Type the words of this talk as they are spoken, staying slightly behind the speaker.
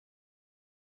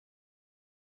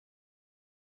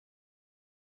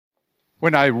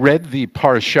When I read the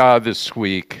Parsha this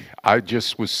week, I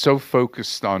just was so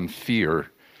focused on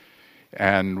fear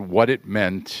and what it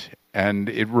meant, and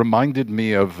it reminded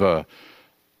me of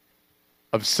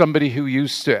somebody who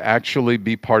used to actually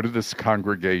be part of this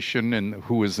congregation and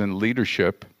who was in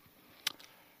leadership,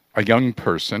 a young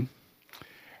person,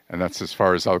 and that's as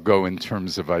far as I'll go in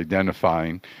terms of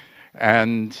identifying,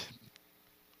 and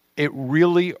it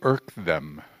really irked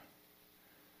them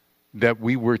that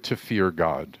we were to fear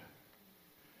God.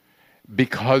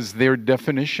 Because their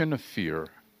definition of fear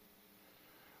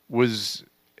was,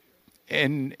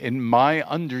 in my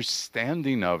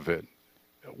understanding of it,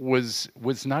 was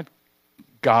not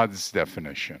God's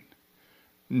definition,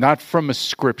 not from a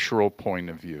scriptural point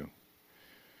of view.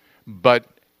 But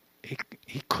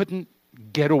he couldn't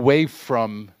get away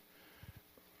from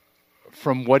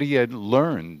what he had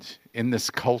learned in this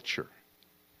culture.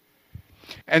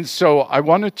 And so I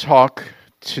want to talk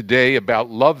today about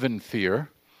love and fear,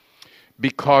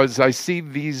 because I see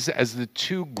these as the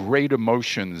two great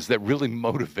emotions that really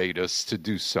motivate us to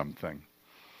do something.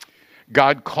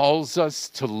 God calls us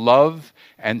to love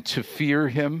and to fear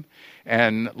him,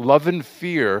 and love and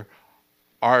fear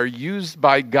are used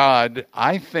by God,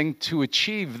 I think, to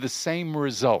achieve the same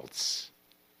results.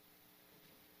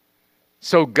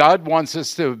 So God wants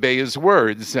us to obey his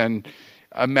words, and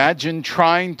imagine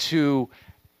trying to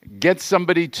get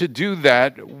somebody to do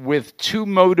that with two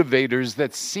motivators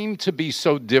that seem to be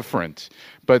so different,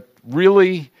 but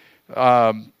really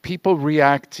people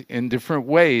react in different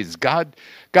ways. God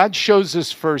shows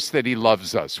us first that he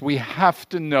loves us. We have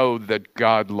to know that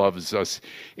God loves us.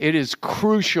 It is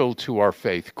crucial to our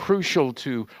faith, crucial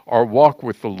to our walk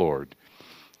with the Lord.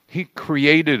 He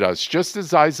created us, just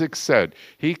as Isaac said,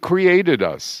 he created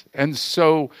us. And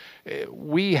so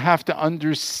we have to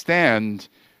understand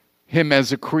him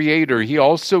as a creator. He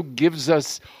also gives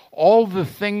us all the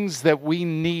things that we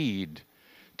need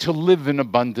to live an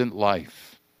abundant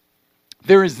life.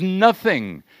 There is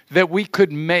nothing that we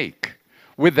could make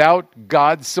without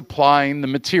God supplying the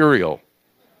material.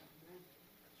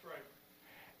 That's right.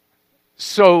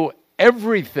 So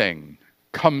everything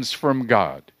comes from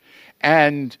God.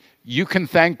 And you can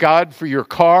thank God for your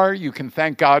car. You can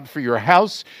thank God for your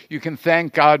house. You can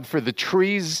thank God for the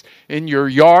trees in your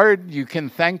yard. You can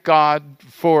thank God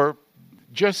for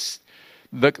just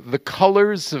the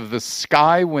colors of the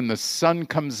sky when the sun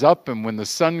comes up and when the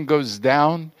sun goes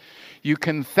down. You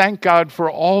can thank God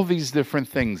for all these different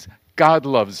things. God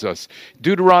loves us.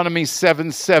 Deuteronomy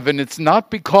 7:7, it's not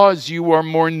because you are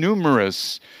more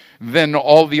numerous than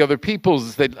all the other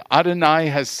peoples that Adonai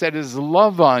has set his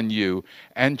love on you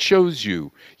and chose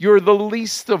you. You're the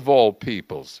least of all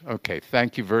peoples. Okay,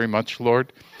 thank you very much,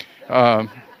 Lord.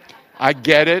 I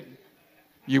get it.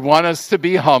 You want us to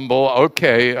be humble.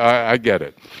 Okay, I get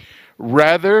it.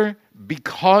 Rather,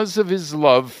 because of his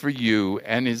love for you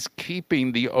and his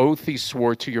keeping the oath he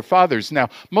swore to your fathers. Now,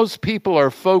 most people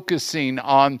are focusing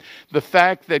on the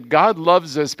fact that God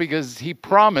loves us because he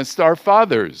promised our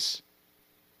fathers.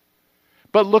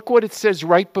 But look what it says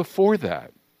right before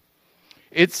that.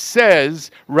 It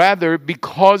says, rather,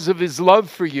 because of his love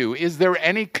for you. Is there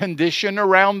any condition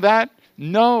around that?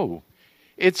 No.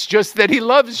 It's just that he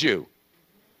loves you.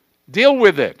 Deal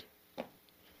with it.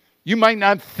 You might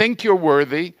not think you're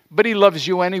worthy, but he loves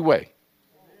you anyway.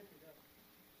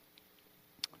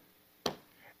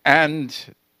 And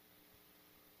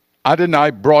Adonai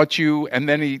brought you, and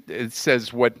then it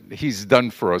says what he's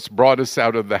done for us, brought us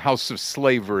out of the house of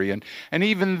slavery. And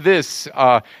even this,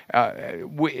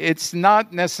 it's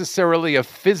not necessarily a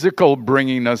physical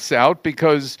bringing us out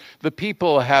because the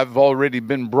people have already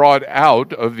been brought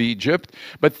out of Egypt,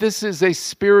 but this is a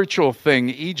spiritual thing.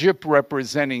 Egypt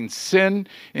representing sin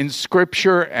in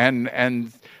Scripture,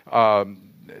 and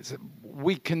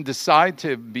we can decide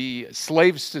to be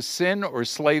slaves to sin or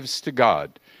slaves to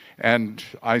God. And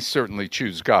I certainly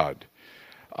choose God.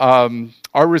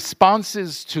 Our response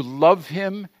is to love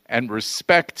him and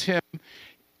respect him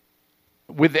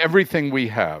with everything we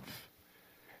have.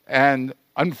 And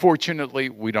unfortunately,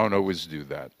 we don't always do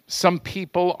that. Some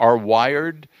people are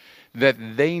wired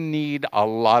that they need a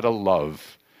lot of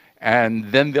love,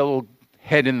 and then they'll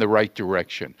head in the right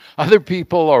direction. Other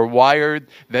people are wired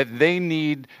that they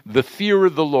need the fear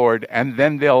of the Lord, and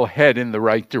then they'll head in the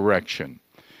right direction.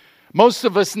 Most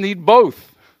of us need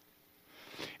both.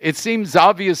 It seems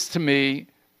obvious to me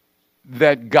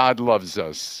that God loves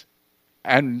us,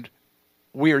 and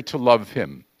we are to love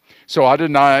him. So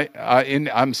Deuteronomy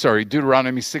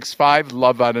 6:5,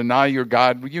 love Adonai your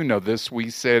God. You know this, we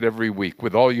say it every week.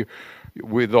 With all your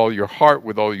with all your heart,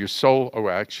 with all your soul. Oh,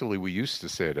 actually, we used to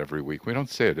say it every week. We don't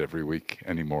say it every week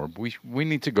anymore. We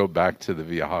need to go back to the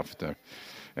V'ahavta.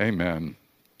 Amen.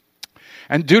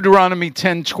 And Deuteronomy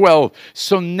 10:12.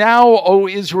 So now, O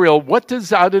Israel, what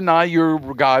does Adonai your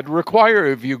God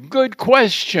require of you? Good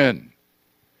question.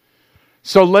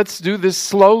 So let's do this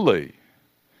slowly.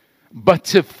 But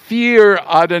to fear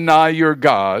Adonai your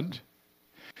God,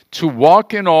 to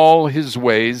walk in all his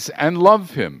ways and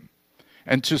love him,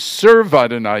 and to serve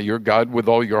Adonai your God with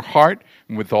all your heart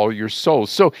and with all your soul.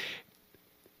 So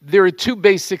there are two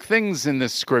basic things in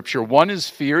this scripture. One is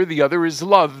fear, the other is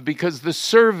love, because the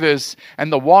service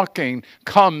and the walking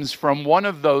comes from one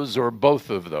of those or both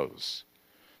of those.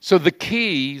 So the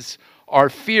keys are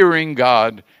fearing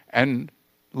God and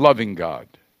loving God.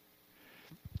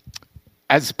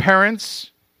 As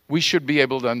parents, we should be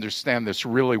able to understand this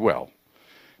really well,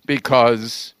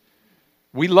 because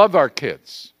we love our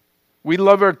kids. We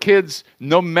love our kids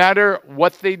no matter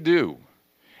what they do.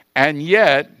 And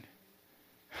yet,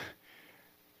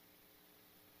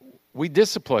 we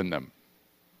discipline them.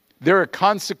 There are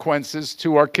consequences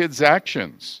to our kids'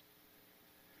 actions.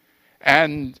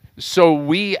 And so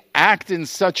we act in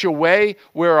such a way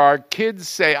where our kids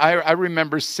say, I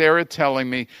remember Sarah telling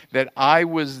me that I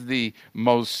was the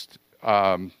most,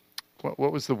 what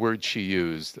was the word she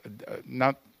used?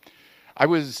 I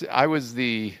was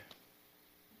the,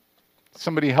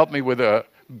 somebody help me with a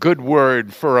good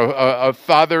word for a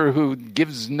father who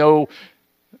gives no,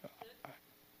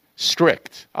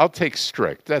 strict. I'll take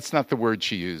strict. That's not the word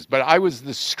she used. But I was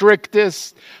the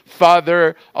strictest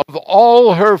father of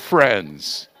all her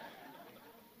friends.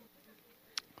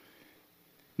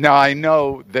 Now, I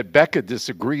know that Becca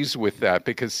disagrees with that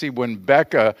because, see, when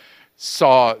Becca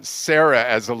saw Sarah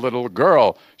as a little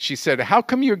girl, she said, how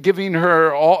come you're giving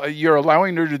her you're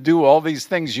allowing her to do all these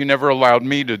things you never allowed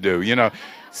me to do? You know,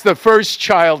 it's the first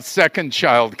child, second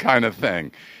child kind of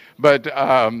thing. But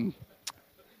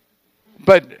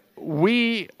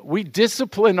we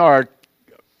discipline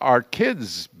our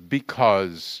kids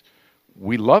because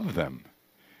we love them.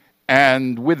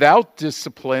 And without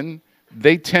discipline,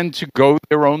 they tend to go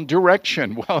their own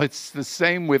direction. Well, it's the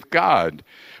same with God.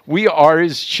 We are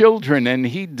his children, and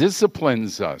he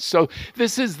disciplines us. So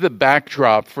this is the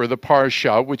backdrop for the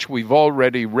parsha, which we've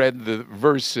already read the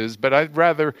verses, but I'd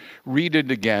rather read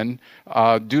it again.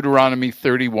 Deuteronomy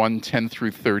 31, 10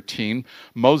 through 13.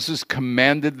 Moses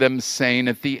commanded them, saying,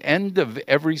 at the end of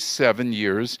every 7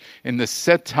 years, in the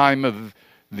set time of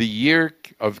the year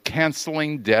of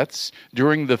canceling debts,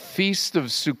 during the feast of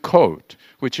Sukkot,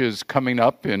 which is coming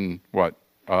up in,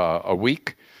 a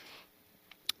week?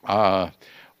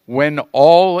 When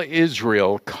all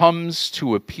Israel comes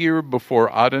to appear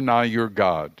before Adonai your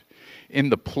God, in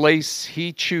the place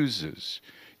he chooses,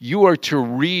 you are to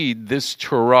read this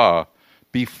Torah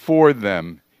before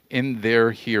them in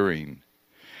their hearing.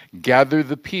 Gather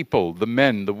the people, the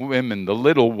men, the women, the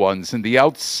little ones, and the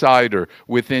outsider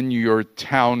within your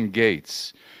town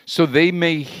gates, so they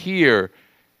may hear.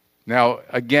 Now,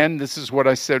 again, this is what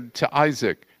I said to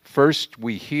Isaac. First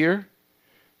we hear,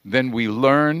 then we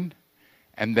learn,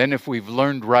 and then if we've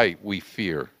learned right, we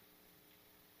fear.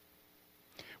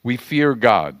 We fear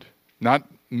God, not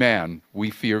man. We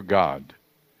fear God.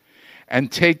 And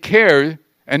take care,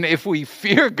 and if we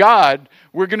fear God,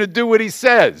 we're going to do what he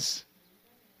says.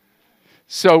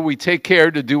 So we take care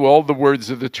to do all the words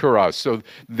of the Torah. So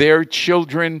they're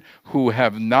children who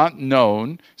have not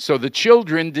known. So the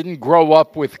children didn't grow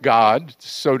up with God,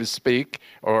 so to speak,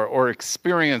 or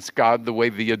experience God the way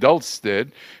the adults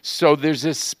did. So there's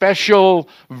a special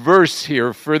verse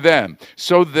here for them.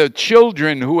 So the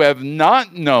children who have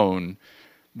not known,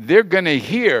 they're going to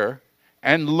hear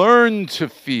and learn to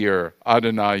fear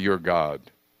Adonai your God.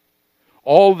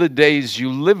 All the days you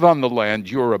live on the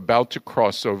land, you're about to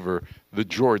cross over the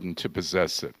Jordan to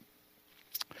possess it.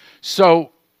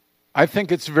 So I think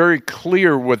it's very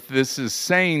clear what this is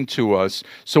saying to us.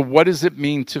 So what does it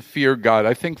mean to fear God?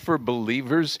 I think for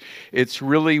believers, it's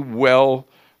really well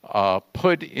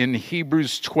put in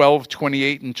Hebrews 12,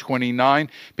 28 and 29,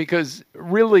 because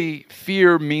really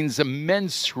fear means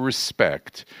immense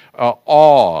respect,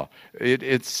 awe.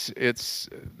 And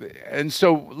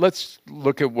so let's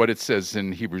look at what it says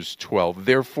in Hebrews 12.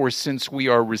 Therefore, since we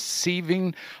are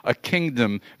receiving a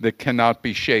kingdom that cannot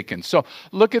be shaken. So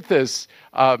look at this.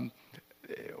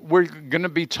 We're going to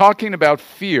be talking about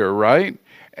fear, right?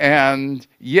 And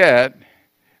yet,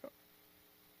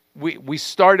 we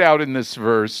start out in this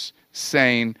verse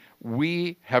saying,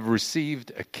 we have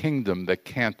received a kingdom that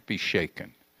can't be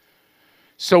shaken.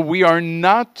 So we are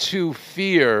not to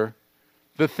fear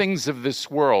the things of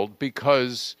this world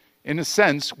because, in a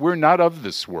sense, we're not of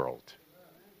this world.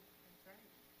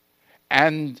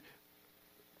 And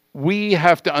we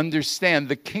have to understand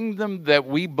the kingdom that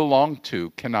we belong to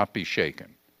cannot be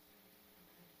shaken.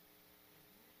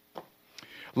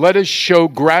 Let us show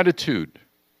gratitude.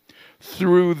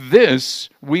 Through this,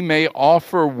 we may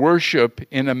offer worship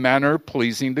in a manner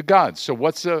pleasing to God. So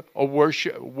what's a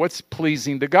worship? What's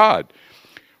pleasing to God?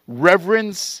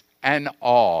 Reverence and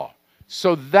awe.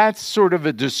 So that's sort of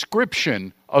a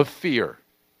description of fear.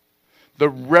 The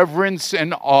reverence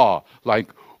and awe,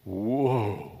 like,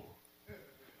 whoa.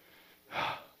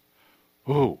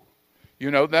 Ooh.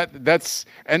 You know, that's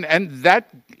and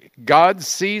that God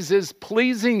sees as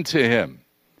pleasing to him.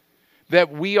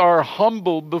 That we are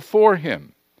humble before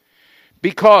him.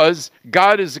 Because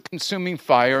God is a consuming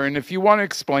fire, and if you want to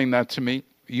explain that to me,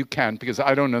 you can, because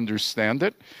I don't understand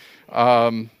it.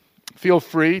 Feel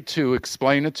free to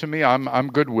explain it to me. I'm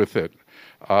good with it.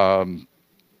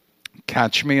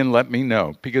 Catch me and let me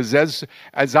know. Because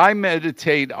as I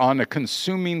meditate on a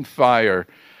consuming fire,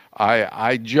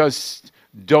 I just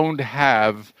don't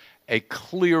have a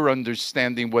clear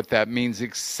understanding what that means,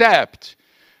 except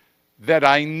that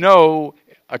I know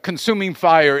a consuming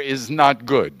fire is not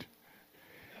good.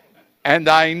 And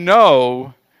I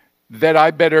know that I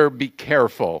better be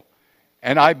careful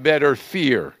and I better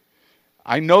fear.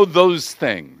 I know those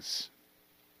things.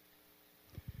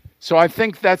 So I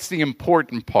think that's the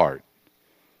important part.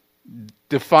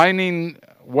 Defining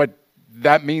what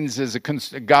that means as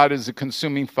God is a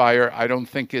consuming fire, I don't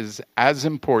think is as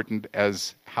important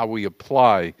as how we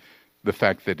apply the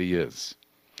fact that he is.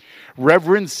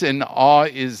 Reverence and awe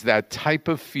is that type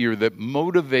of fear that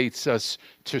motivates us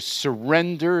to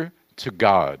surrender to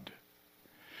God.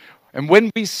 And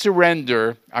when we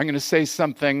surrender, I'm going to say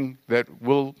something that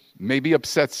will maybe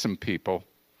upset some people.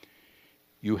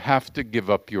 You have to give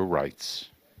up your rights.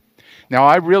 Now,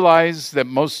 I realize that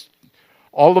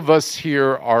all of us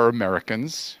here are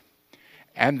Americans,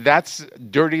 and that's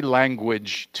dirty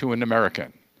language to an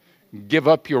American. Give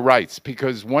up your rights,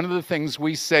 because one of the things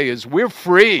we say is, we're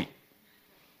free.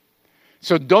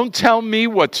 So don't tell me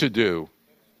what to do.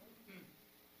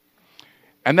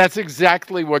 And that's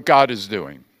exactly what God is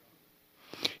doing.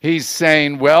 He's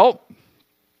saying,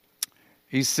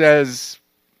 he says,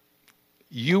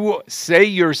 you say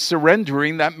you're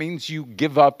surrendering, that means you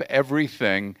give up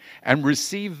everything and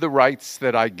receive the rights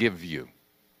that I give you.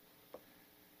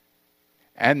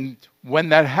 And when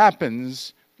that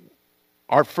happens,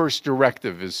 our first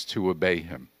directive is to obey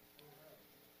him.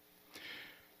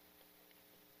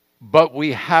 But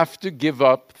we have to give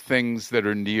up things that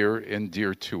are near and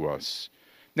dear to us.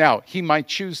 Now, he might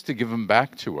choose to give them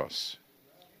back to us.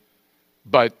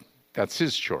 But that's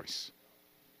his choice,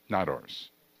 not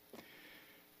ours.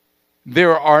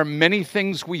 There are many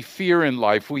things we fear in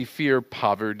life. We fear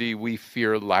poverty. We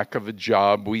fear lack of a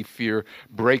job. We fear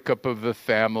breakup of a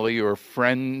family or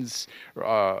friends,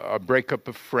 a breakup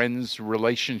of friends,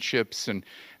 relationships,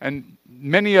 and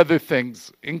many other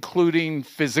things, including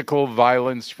physical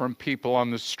violence from people on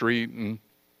the street and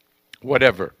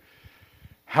whatever.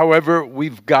 However,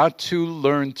 we've got to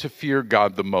learn to fear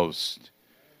God the most.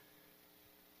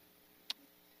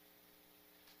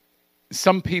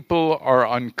 Some people are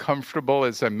uncomfortable,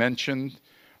 as I mentioned,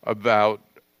 about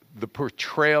the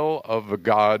portrayal of a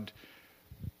God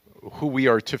who we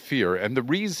are to fear. And the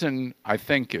reason, I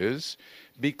think, is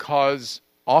because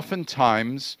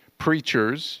oftentimes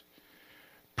preachers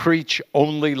preach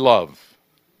only love.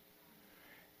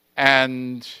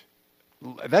 And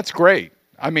that's great.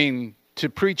 I mean, to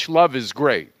preach love is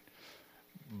great.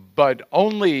 But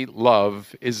only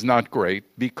love is not great,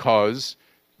 because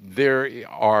there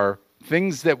are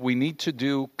things that we need to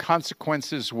do,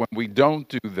 consequences when we don't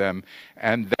do them,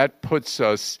 and that puts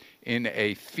us in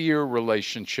a fear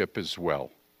relationship as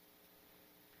well.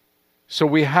 So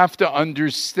we have to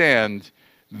understand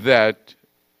that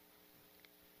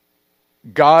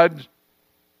God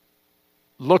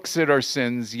looks at our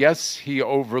sins. Yes, he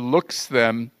overlooks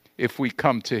them if we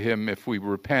come to him, if we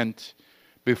repent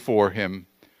before him.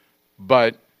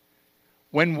 But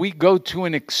when we go to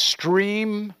an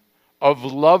extreme of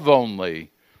love only,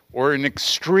 or an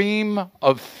extreme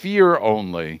of fear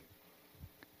only,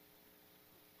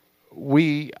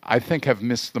 we, I think, have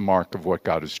missed the mark of what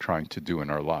God is trying to do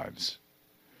in our lives.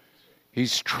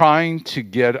 He's trying to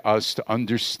get us to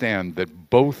understand that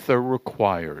both are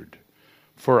required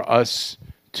for us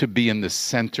to be in the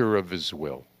center of his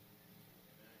will.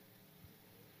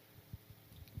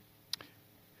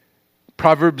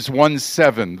 Proverbs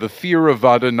 1:7, the fear of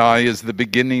Adonai is the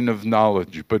beginning of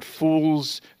knowledge, but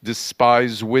fools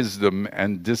despise wisdom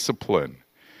and discipline.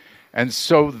 And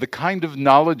so the kind of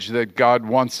knowledge that God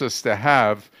wants us to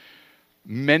have,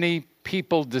 many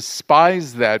people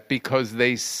despise that because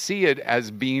they see it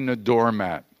as being a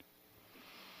doormat.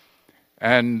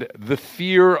 And the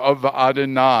fear of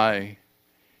Adonai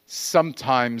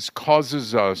sometimes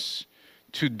causes us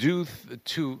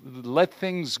to let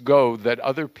things go that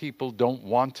other people don't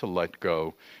want to let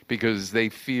go because they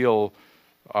feel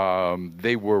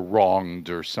they were wronged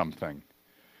or something.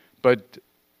 But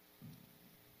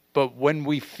when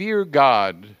we fear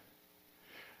God,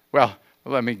 well,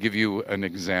 let me give you an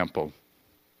example.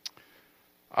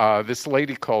 This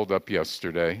lady called up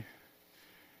yesterday,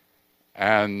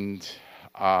 and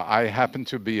I happened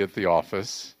to be at the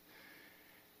office,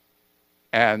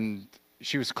 and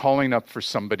she was calling up for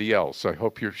somebody else. I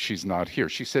hope she's not here.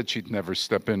 She said she'd never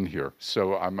step in here,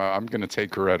 so I'm going to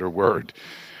take her at her word.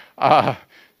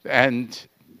 And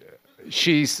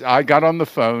I got on the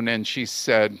phone, and she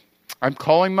said, I'm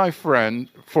calling my friend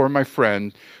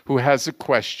who has a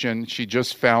question. She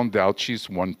just found out she's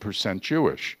 1%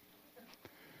 Jewish.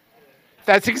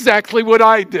 That's exactly what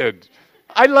I did.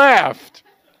 I laughed.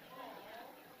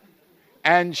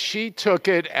 And she took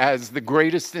it as the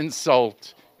greatest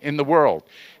insult in the world.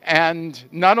 And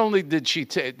not only did she,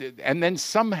 and then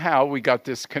somehow we got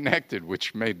disconnected,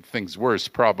 which made things worse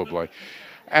probably.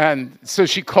 And so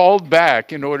she called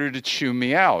back in order to chew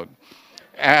me out.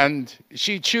 And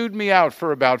she chewed me out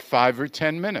for about 5 or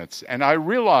 10 minutes. And I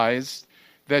realized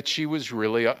that she was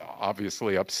really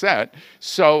obviously upset.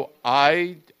 So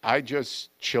I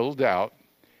just chilled out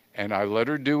and I let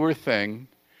her do her thing.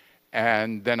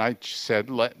 And then I said,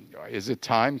 is it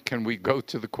time? Can we go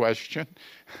to the question?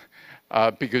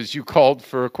 Because you called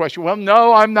for a question. Well,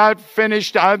 no, I'm not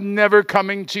finished. I'm never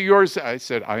coming to yours. I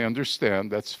said, I understand.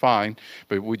 That's fine.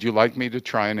 But would you like me to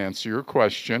try and answer your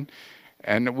question?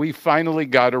 And we finally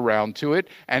got around to it.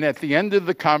 And at the end of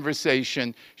the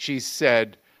conversation, she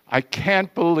said, I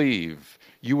can't believe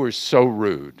you were so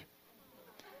rude.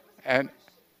 And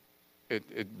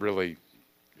it really...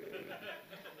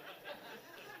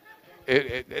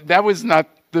 that was not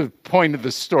the point of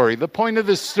the story. The point of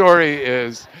the story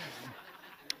is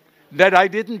that I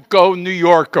didn't go New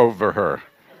York over her.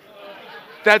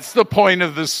 That's the point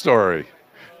of the story.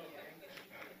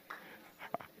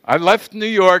 I left New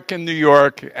York in New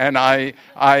York, and I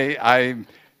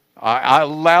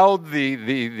allowed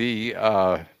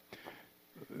the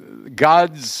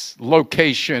God's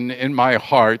location in my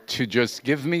heart to just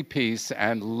give me peace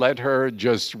and let her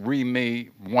just read me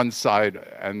one side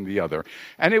and the other.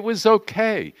 And it was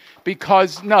okay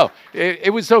because,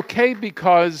 it was okay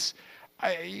because,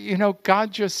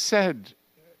 God just said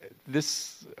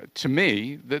this to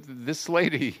me, that this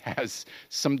lady has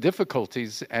some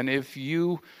difficulties, and if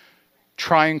you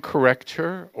try and correct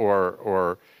her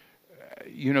or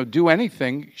do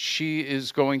anything, she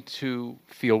is going to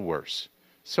feel worse.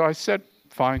 So I said,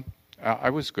 fine,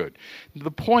 I was good.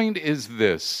 The point is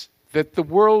this, that the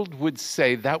world would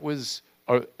say that was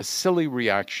a silly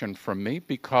reaction from me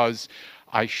because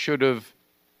I should have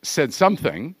said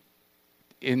something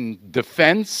in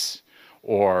defense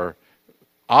or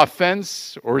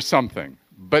offense or something.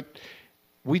 But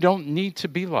we don't need to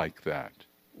be like that.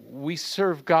 We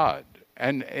serve God.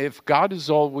 And if God is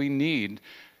all we need,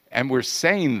 and we're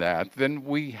saying that, then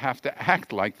we have to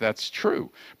act like that's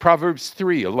true. Proverbs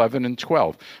 3:11 and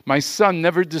 12. My son,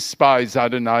 never despise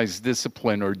Adonai's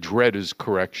discipline or dread his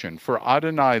correction, for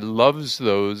Adonai loves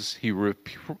those he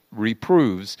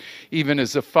reproves, even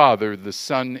as a father, the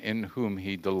son in whom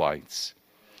he delights.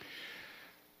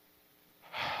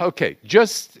 Okay,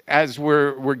 just as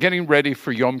we're getting ready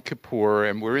for Yom Kippur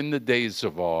and we're in the days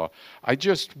of awe, I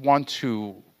just want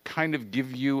to kind of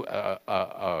give you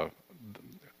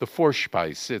the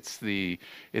Vorspeise.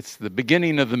 It's the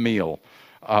beginning of the meal.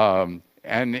 And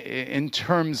in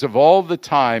terms of all the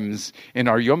times in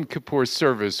our Yom Kippur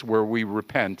service where we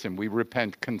repent, and we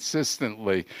repent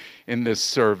consistently in this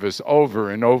service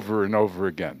over and over and over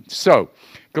again. So,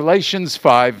 Galatians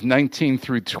 5:19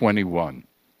 through 21.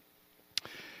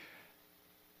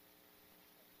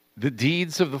 The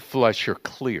deeds of the flesh are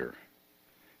clear: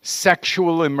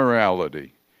 sexual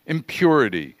immorality,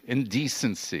 impurity,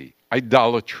 indecency,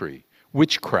 idolatry,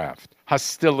 witchcraft,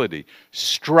 hostility,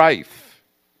 strife,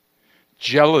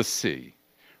 jealousy,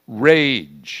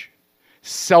 rage,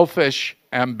 selfish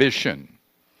ambition,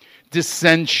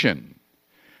 dissension,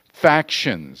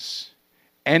 factions,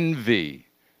 envy,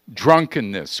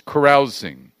 drunkenness,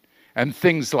 carousing, and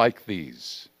things like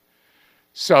these.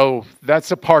 So that's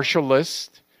a partial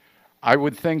list. I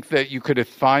would think that you could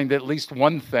find at least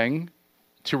one thing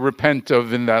to repent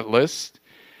of in that list,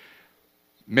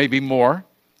 maybe more.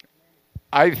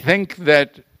 I think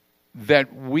that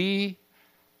we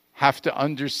have to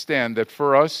understand that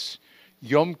for us,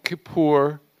 Yom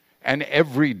Kippur and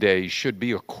every day should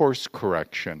be a course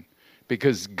correction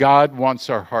because God wants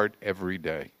our heart every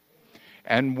day.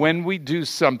 And when we do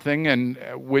something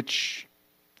which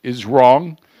is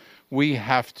wrong, we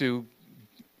have to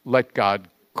let God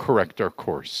correct our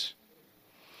course.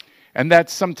 And that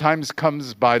sometimes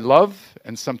comes by love,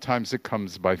 and sometimes it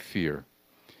comes by fear.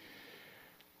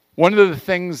 One of the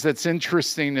things that's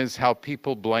interesting is how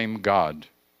people blame God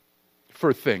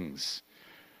for things.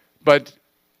 But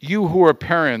you who are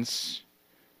parents,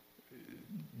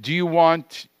 do you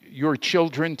want your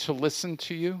children to listen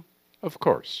to you? Of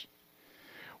course.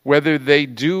 Whether they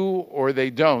do or they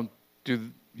don't,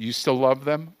 do you still love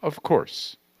them? Of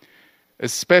course.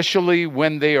 Especially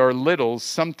when they are little,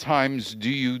 sometimes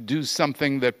do you do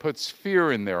something that puts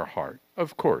fear in their heart?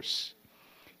 Of course.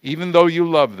 Even though you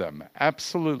love them,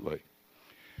 absolutely.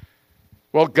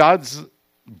 Well, God's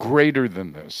greater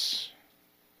than this.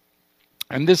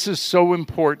 And this is so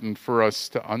important for us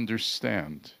to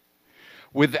understand.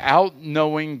 Without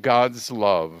knowing God's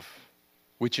love,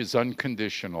 which is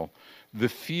unconditional, the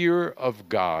fear of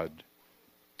God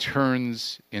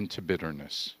turns into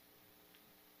bitterness.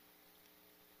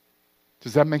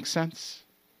 Does that make sense?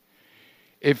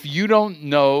 If you don't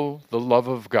know the love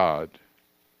of God,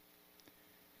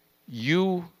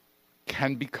 you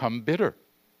can become bitter.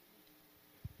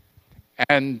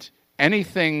 And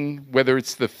anything, whether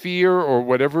it's the fear or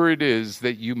whatever it is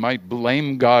that you might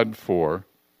blame God for,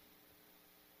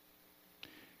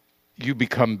 you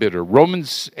become bitter.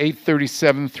 Romans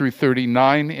 8:37 through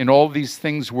 39, in all these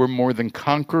things we're more than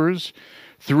conquerors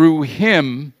through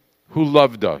him who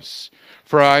loved us.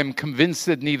 For I am convinced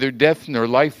that neither death, nor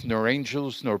life, nor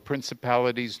angels, nor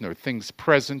principalities, nor things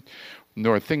present,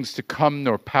 nor things to come,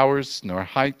 nor powers, nor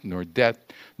height, nor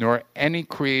depth, nor any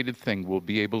created thing will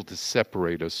be able to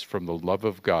separate us from the love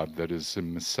of God that is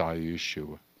in Messiah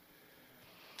Yeshua.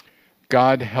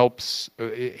 God helps,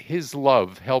 his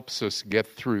love helps us get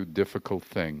through difficult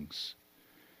things.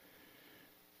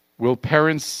 Will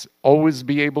parents always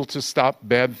be able to stop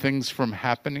bad things from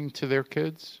happening to their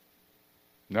kids?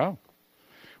 No.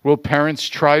 Will parents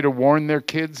try to warn their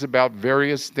kids about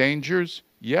various dangers?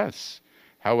 Yes.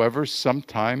 However,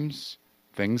 sometimes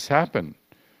things happen.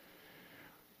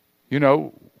 You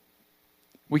know,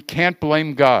 we can't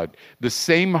blame God. The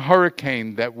same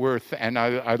hurricane that and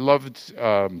I loved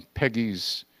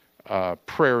Peggy's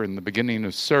prayer in the beginning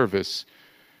of service,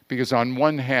 because on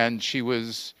one hand, she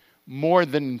was more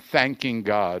than thanking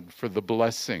God for the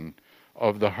blessing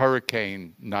of the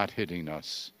hurricane not hitting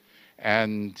us.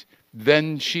 And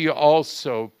then she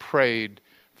also prayed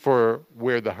for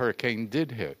where the hurricane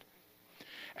did hit.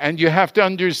 And you have to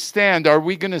understand, are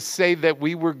we going to say that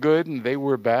we were good and they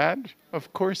were bad?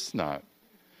 Of course not.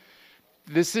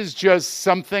 This is just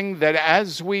something that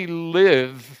as we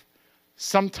live,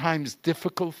 sometimes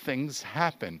difficult things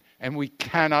happen, and we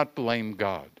cannot blame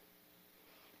God.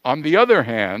 On the other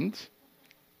hand,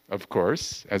 of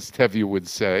course, as Tevye would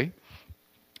say,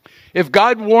 if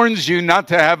God warns you not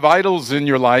to have idols in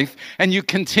your life and you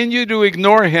continue to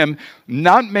ignore him,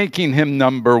 not making him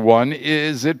number one,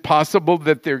 is it possible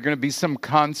that there are going to be some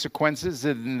consequences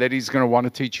and that he's going to want to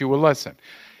teach you a lesson?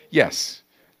 Yes,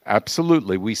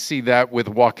 absolutely. We see that with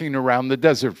walking around the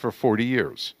desert for 40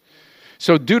 years.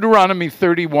 So Deuteronomy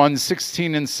 31,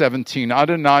 16 and 17,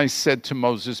 Adonai said to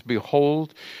Moses,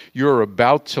 behold, you're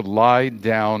about to lie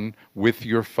down with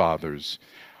your fathers.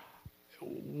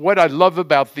 What I love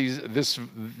about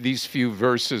these few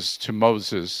verses to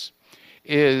Moses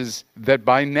is that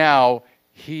by now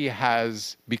he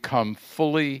has become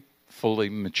fully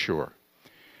mature.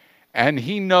 And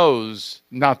he knows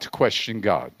not to question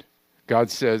God.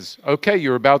 God says, okay,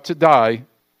 you're about to die.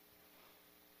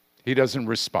 He doesn't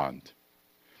respond.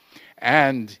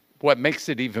 And what makes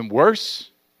it even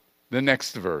worse, the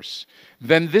next verse.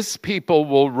 Then this people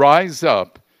will rise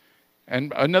up.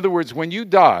 And in other words, when you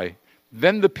die,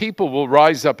 then the people will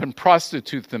rise up and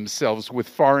prostitute themselves with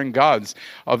foreign gods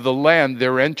of the land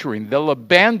they're entering. They'll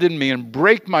abandon me and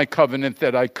break my covenant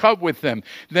that I cut with them.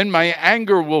 Then my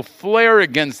anger will flare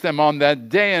against them on that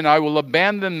day, and I will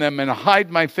abandon them and hide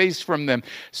my face from them.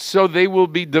 So they will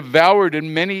be devoured,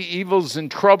 and many evils and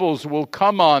troubles will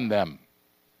come on them.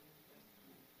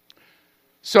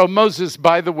 So Moses,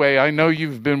 by the way, I know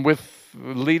you've been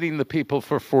leading the people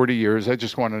for 40 years. I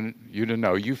just wanted you to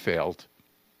know you failed.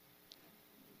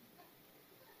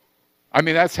 I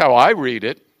mean, that's how I read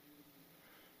it.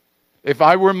 If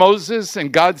I were Moses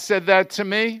and God said that to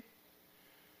me,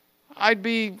 I'd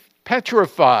be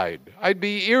petrified. I'd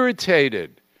be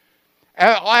irritated.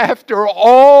 After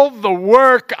all the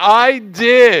work I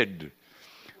did,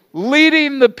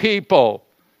 leading the people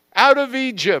out of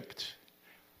Egypt,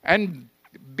 and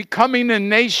becoming a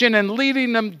nation and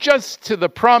leading them just to the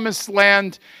promised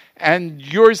land. And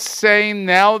you're saying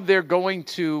now they're going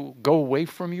to go away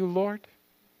from you, Lord?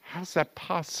 How's that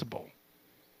possible?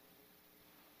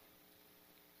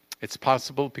 It's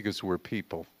possible because we're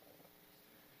people.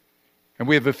 And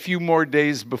we have a few more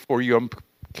days before Yom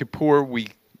Kippur. We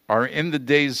are in the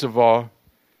days of awe.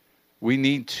 We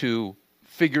need to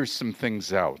figure some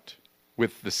things out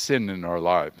with the sin in our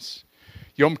lives.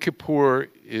 Yom Kippur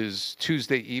is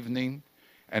Tuesday evening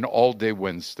and all day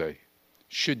Wednesday.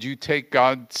 Should you take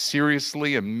God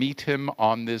seriously and meet him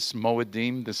on this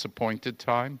Moedim, this appointed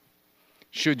time?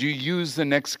 Should you use the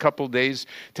next couple days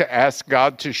to ask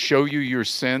God to show you your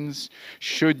sins?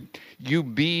 Should you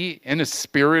be in a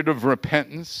spirit of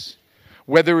repentance?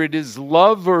 Whether it is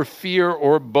love or fear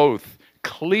or both,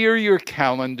 clear your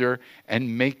calendar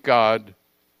and make God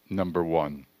number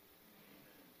one.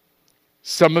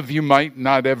 Some of you might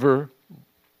not ever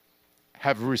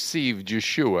have received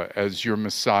Yeshua as your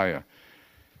Messiah.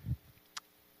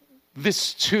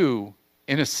 This too,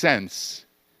 in a sense,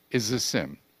 is a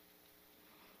sin.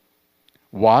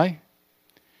 Why?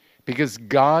 Because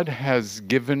God has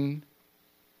given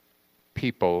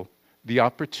people the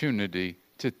opportunity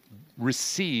to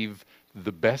receive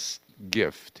the best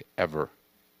gift ever.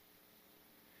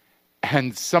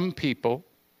 And some people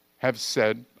have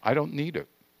said, I don't need it.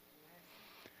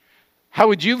 How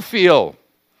would you feel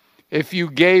if you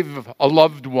gave a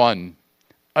loved one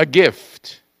a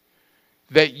gift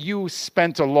that you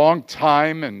spent a long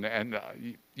time and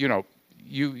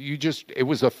you just, it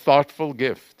was a thoughtful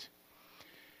gift.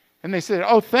 And they said,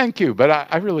 oh, thank you, but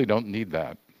I really don't need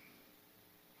that.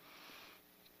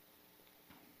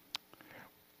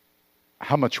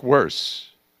 How much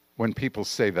worse when people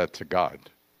say that to God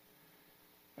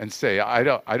and say, I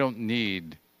don't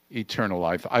need eternal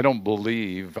life. I don't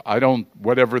believe,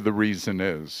 whatever the reason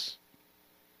is.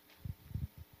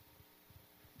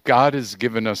 God has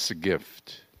given us a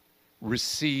gift.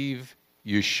 Receive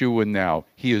Yeshua now.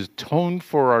 He has atoned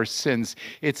for our sins.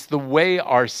 It's the way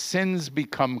our sins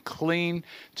become clean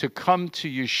to come to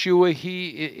Yeshua.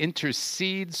 He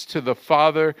intercedes to the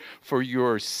Father for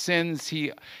your sins.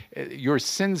 Your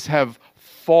sins have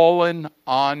fallen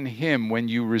on him when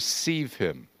you receive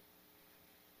him.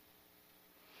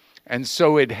 And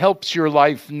so it helps your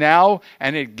life now,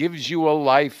 and it gives you a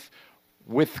life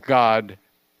with God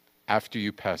after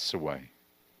you pass away.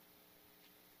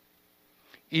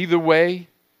 Either way,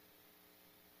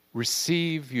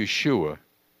 receive Yeshua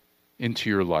into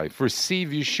your life. Receive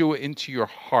Yeshua into your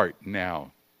heart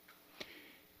now.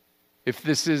 If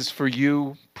this is for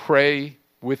you, pray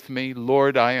with me.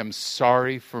 Lord, I am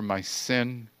sorry for my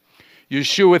sin.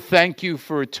 Yeshua, thank you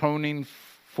for atoning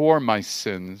for my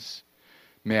sins.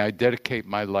 May I dedicate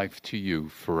my life to you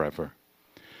forever.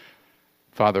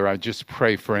 Father, I just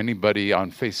pray for anybody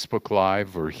on Facebook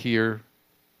Live or here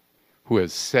who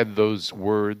has said those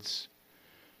words.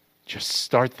 Just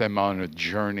start them on a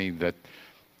journey that,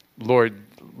 Lord,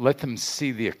 let them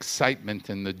see the excitement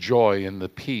and the joy and the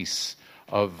peace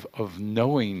of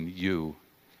knowing you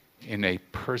in a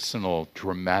personal,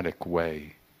 dramatic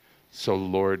way. So,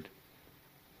 Lord,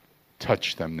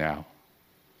 touch them now.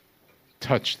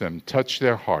 Touch them, touch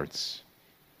their hearts.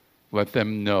 Let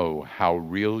them know how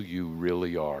real you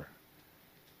really are.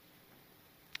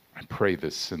 I pray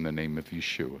this in the name of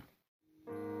Yeshua.